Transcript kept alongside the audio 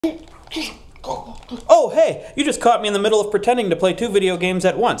Oh, hey, you just caught me in the middle of pretending to play 2 video games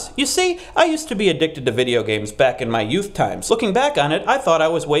at once. You see, I used to be addicted to video games back in my youth times. Looking back on it, I thought I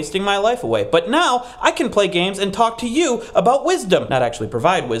was wasting my life away. But now, I can play games and talk to you about wisdom. Not actually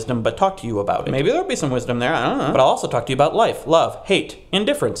provide wisdom, but talk to you about it. Maybe there'll be some wisdom there, I don't know. But I'll also talk to you about life, love, hate,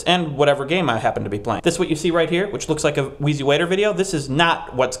 indifference, and whatever game I happen to be playing. This what you see right here, which looks like a Wheezy Waiter video, this is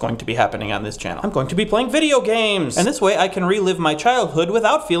not what's going to be happening on this channel. I'm going to be playing video games! And this way I can relive my childhood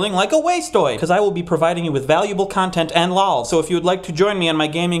without feeling like a wastoid, because I will be providing you with valuable content and lols. So if you would like to join me on my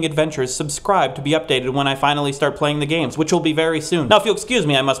gaming adventures, subscribe to be updated when I finally start playing the games, which will be very soon. Now if you'll excuse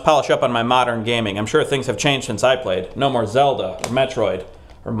me, I must polish up on my modern gaming. I'm sure things have changed since I played. No more Zelda, or Metroid,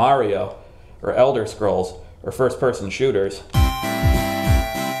 or Mario, or Elder Scrolls, or first-person shooters.